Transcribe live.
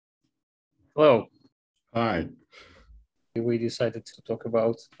Hello. Hi. We decided to talk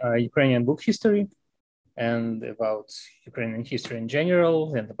about Ukrainian book history and about Ukrainian history in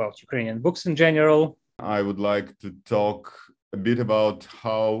general and about Ukrainian books in general. I would like to talk a bit about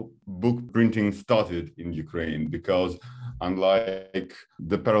how book printing started in Ukraine, because unlike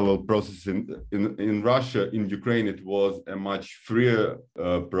the parallel process in Russia, in Ukraine, it was a much freer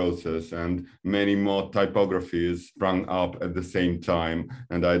process and many more typographies sprung up at the same time.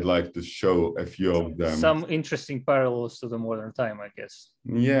 And I'd like to show a few of them. Some interesting parallels to the modern time, I guess.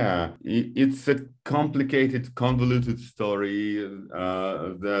 Yeah, it's a complicated, convoluted story.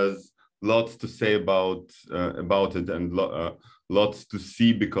 There's lots to say about it and lots to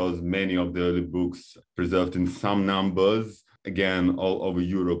see, because many of the early books preserved in some numbers, again, all over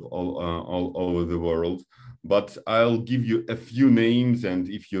Europe, all over the world. But I'll give you a few names, and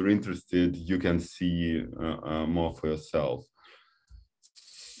if you're interested, you can see more for yourself.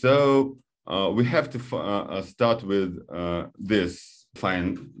 So we have to start with this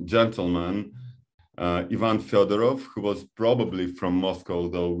fine gentleman, Ivan Fyodorov, who was probably from Moscow,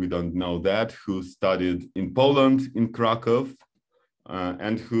 though we don't know that, who studied in Poland, in Krakow,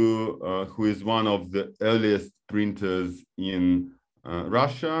 and who is one of the earliest printers in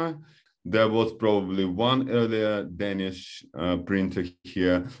Russia. There was probably one earlier Danish printer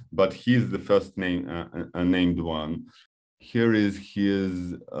here, but he's the first named one. Here is his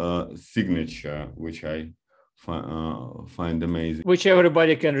signature, which I find amazing. Which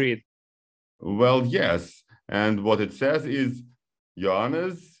everybody can read. Well, yes. And what it says is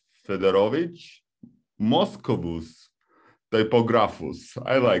Ioannis Fedorovich Moscovus typographus.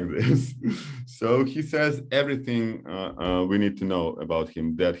 I like this. So he says everything we need to know about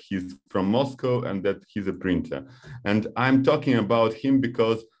him, that he's from Moscow and that he's a printer. And I'm talking about him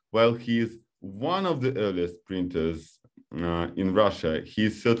because, well, he is one of the earliest printers in Russia.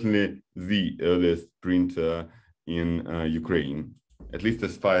 He's certainly the earliest printer in Ukraine, at least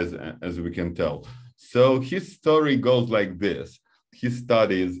as far as we can tell. So his story goes like this. He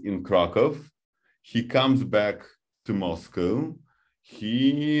studies in Krakow. He comes back to Moscow.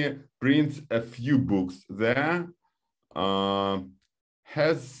 He prints a few books there,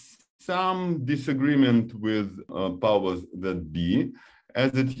 has some disagreement with powers that be,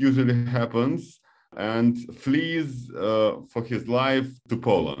 as it usually happens, and flees for his life to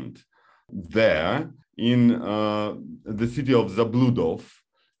Poland. There, in the city of Zabłudow,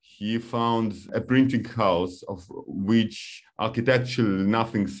 he found a printing house of which architecturally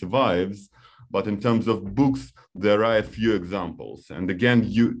nothing survives, but in terms of books, there are a few examples. And again,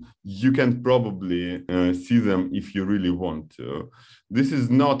 you can probably see them if you really want to. This is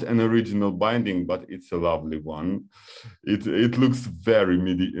not an original binding, but it's a lovely one. It looks very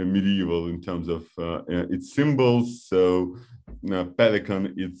medieval in terms of its symbols. So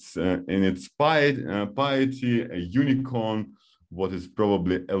pelican, it's in its piety, a unicorn, what is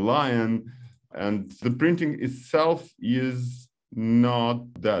probably a lion, and the printing itself is not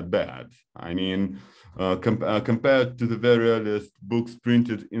that bad. I mean, compared to the very earliest books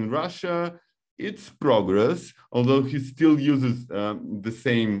printed in Russia, it's progress, although he still uses the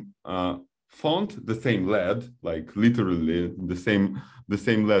same font, the same lead, like literally the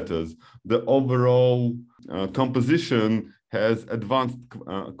same letters. The overall composition has advanced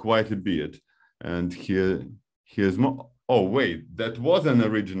quite a bit. And here's more. Oh, wait, that was an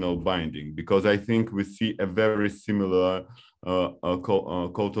original binding, because I think we see a very similar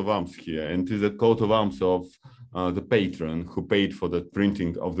coat of arms here. And it is a coat of arms of the patron who paid for the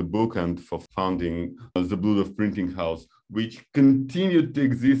printing of the book and for founding the Zabłudow printing house, which continued to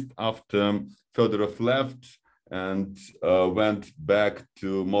exist after Fyodorov left and went back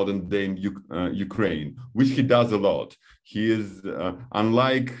to modern day Ukraine, which he does a lot. He is,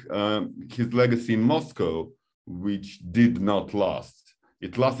 unlike his legacy in Moscow, which did not last.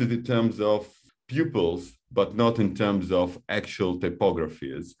 It lasted in terms of pupils, but not in terms of actual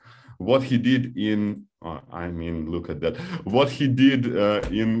typographies. What he did look at that. What he did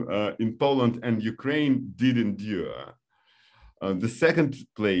in Poland and Ukraine did endure. The second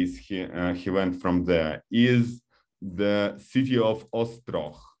place he went from there is the city of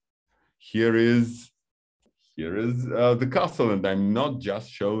Ostrog. Here is the castle, and I'm not just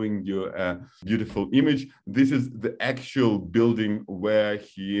showing you a beautiful image. This is the actual building where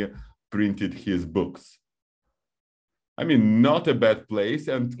he printed his books. I mean, not a bad place,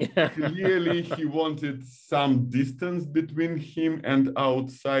 and clearly he wanted some distance between him and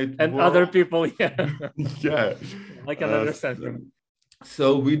outside and world. Other people. Yeah, yeah, I can understand him.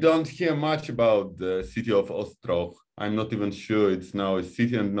 So we don't hear much about the city of Ostrog. I'm not even sure it's now a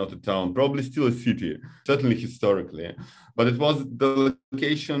city and not a town, probably still a city, certainly historically. But it was the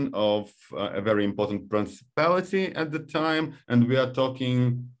location of a very important principality at the time. And we are talking,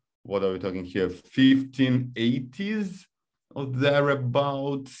 what are we talking here? 1580s or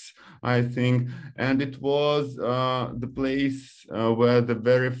thereabouts, I think. And it was the place where the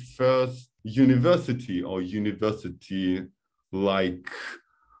very first university or university-like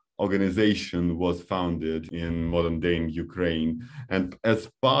organization was founded in modern day in Ukraine. And as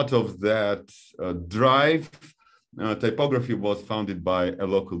part of that drive, typography was founded by a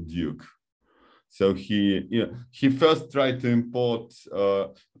local duke. So he first tried to import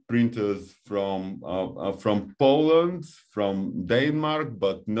printers from Poland, from Denmark,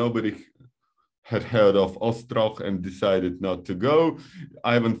 but nobody had heard of Ostrog and decided not to go.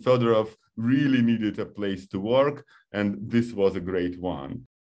 Ivan Fyodorov really needed a place to work, and this was a great one.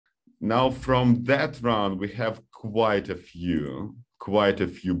 Now, from that run, we have quite a few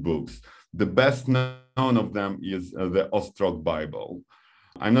books. The best known of them is the Ostrog Bible.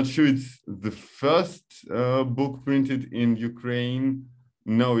 I'm not sure it's the first book printed in Ukraine.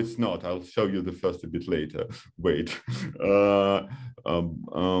 No, it's not. I'll show you the first a bit later. Wait.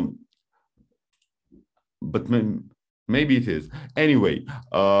 But maybe it is. Anyway,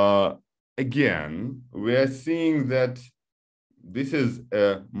 again, we are seeing that this is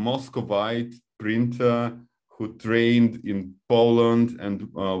a Muscovite printer who trained in Poland and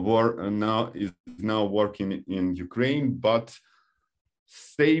is now working in Ukraine, but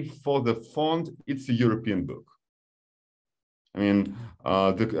save for the font, it's a European book. I mean,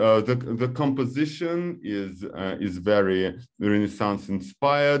 the composition is very Renaissance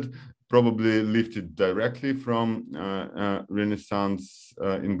inspired, probably lifted directly from Renaissance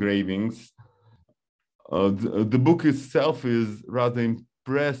engravings. The book itself is rather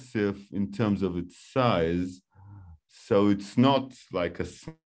impressive in terms of its size. So it's not like it's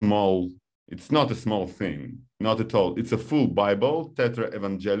not a small thing, not at all. It's a full Bible, Tetra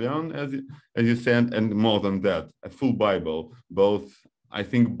Evangelion, as you said, and more than that, a full Bible. I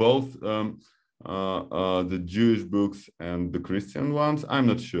think both the Jewish books and the Christian ones. I'm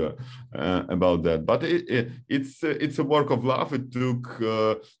not sure about that, but it's a work of love. It took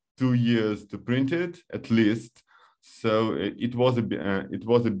 2 years to print it, at least. So it was a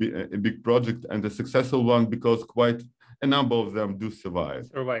big project and a successful one because quite a number of them do survive.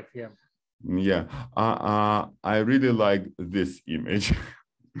 Survive, yeah. Yeah, I really like this image.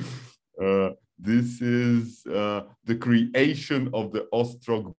 This is the creation of the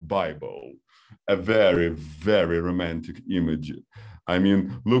Ostrog Bible, a very, very romantic image. I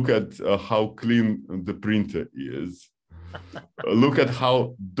mean, look at how clean the printer is. Look at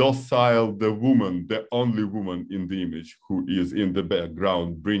how docile the woman, the only woman in the image who is in the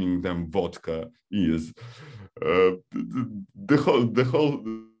background bringing them vodka is. The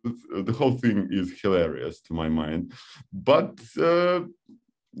whole thing is hilarious to my mind. But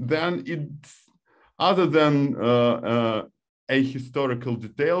then other than ahistorical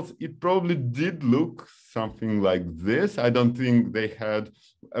details, it probably did look something like this. I don't think they had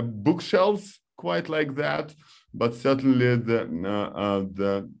bookshelves quite like that, but certainly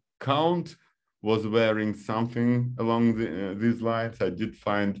the count was wearing something along these lines. I did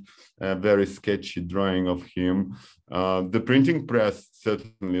find a very sketchy drawing of him. The printing press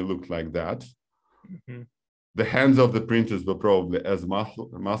certainly looked like that. Mm-hmm. The hands of the printers were probably as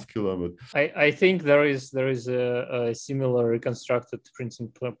muscular, but I think there is a similar reconstructed printing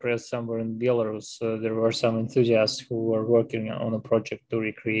press somewhere in Belarus. There were some enthusiasts who were working on a project to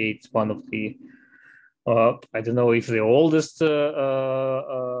recreate one of the I don't know if the oldest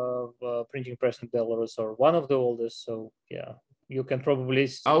printing press in Belarus or one of the oldest. So yeah, you can probably.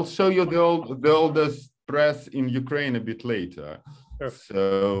 I'll show you the oldest press in Ukraine a bit later. Sure.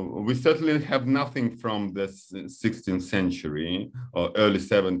 So we certainly have nothing from the 16th century or early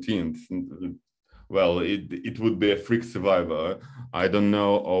 17th. Well, it would be a freak survivor. I don't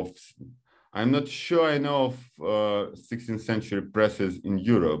know of. I'm not sure I know of 16th century presses in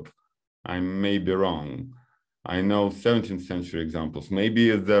Europe. I may be wrong. I know 17th century examples. Maybe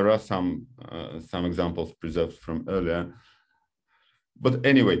there are some examples preserved from earlier. But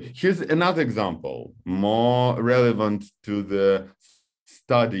anyway, here's another example, more relevant to the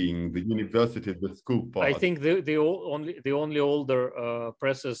studying, the university, the school part. I think the only older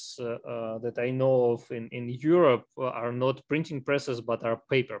presses that I know of in Europe are not printing presses, but are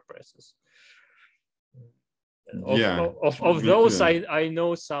paper presses. Of those, I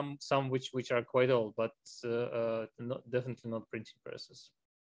know some which are quite old, but definitely not printing presses.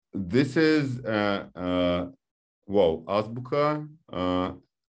 This is Azbuka.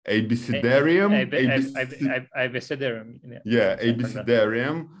 Abecedarium. Abecedarium. Yeah,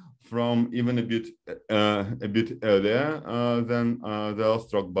 Abecedarium, from even a bit earlier than the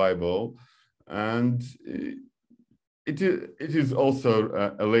Ostrog Bible, and it is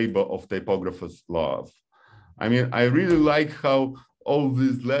also a labor of typographers' love. I mean, I really like how all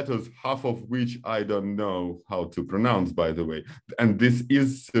these letters, half of which I don't know how to pronounce, by the way, and this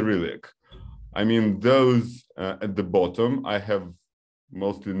is Cyrillic. I mean, those at the bottom, I have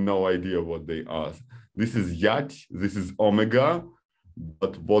mostly no idea what they are. This is Yat, this is Omega,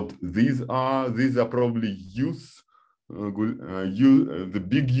 but what these are probably U's, the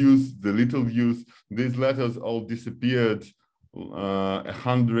big U's, the little U's. These letters all disappeared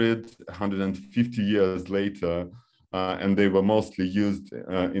 150 years later, and they were mostly used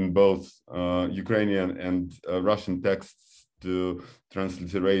in both Ukrainian and Russian texts to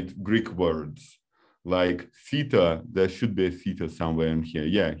transliterate Greek words. Like theta, there should be a theta somewhere in here.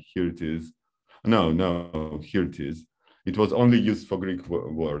 Yeah, here it is. No, here it is. It was only used for Greek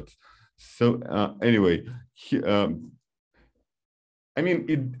words. So anyway, I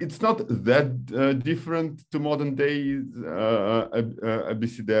mean, it's not that different to modern day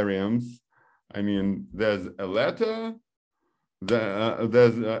abecedariums. I mean, there's a letter,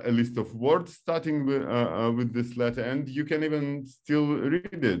 there's a list of words starting with this letter, and you can even still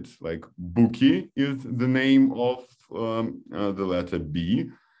read it. Like Buki is the name of the letter B,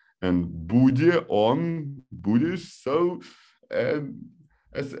 and Budi on Buddhist. So as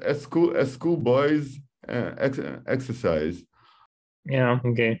schoolboys exercise. Yeah.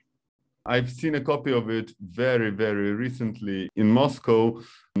 Okay. I've seen a copy of it very, very recently in Moscow.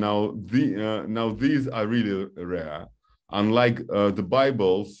 Now these are really rare. Unlike the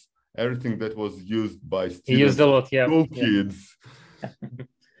Bibles, everything that was used by students, a lot, yeah. school kids,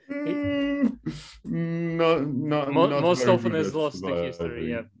 not most very often good is at lost to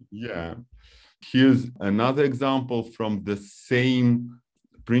history. Yeah. Yeah. Here's another example from the same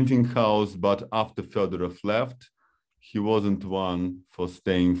printing house, but after Fyodorov left. He wasn't one for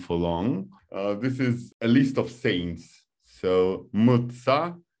staying for long. This is a list of saints. So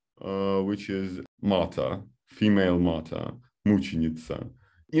Mutsa, which is martyr, female martyr, Muchenitsa.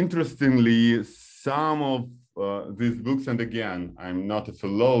 Interestingly, some of these books, and again, I'm not a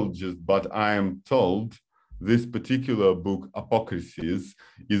philologist, but I am told this particular book, Apokrisis,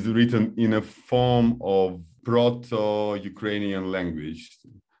 is written in a form of proto-Ukrainian language.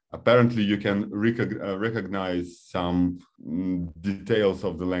 Apparently, you can recognize some details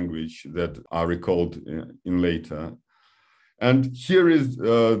of the language that are recalled in later. And here is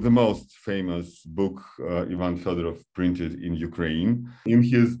the most famous book Ivan Fyodorov printed in Ukraine. In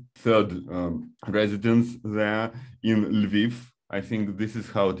his third residence there in Lviv, I think this is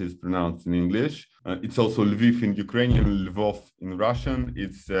how it is pronounced in English. It's also Lviv in Ukrainian, Lvov in Russian.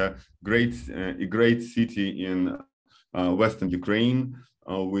 It's a great city in Western Ukraine,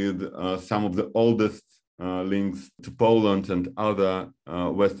 with some of the oldest links to Poland and other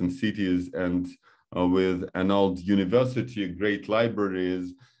Western cities, and with an old university, great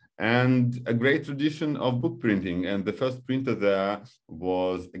libraries, and a great tradition of book printing. And the first printer there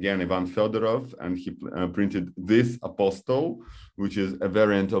was, again, Ivan Fyodorov, and he printed this Apostle, which is a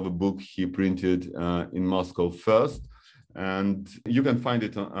variant of a book he printed in Moscow first. And you can find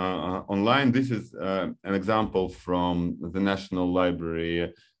it online. This is an example from the National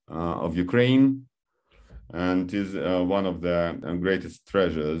Library of Ukraine, and is one of the greatest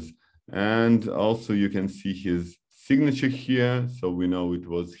treasures. And also you can see his signature here, so we know it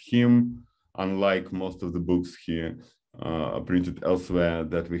was him, unlike most of the books here printed elsewhere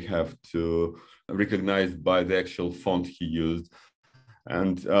that we have to recognize by the actual font he used.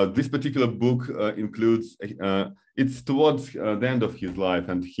 And this particular book includes, it's towards the end of his life,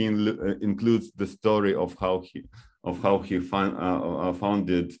 and he includes the story of how he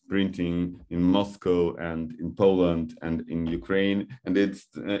founded printing in Moscow and in Poland and in Ukraine. And it's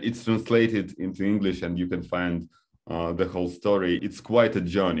translated into English, and you can find the whole story. It's quite a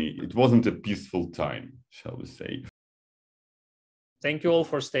journey. It wasn't a peaceful time, shall we say. Thank you all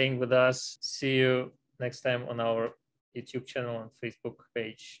for staying with us. See you next time on our YouTube channel and Facebook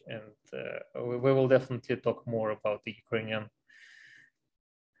page, and we will definitely talk more about the Ukrainian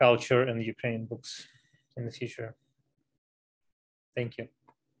culture and Ukrainian books in the future. Thank you.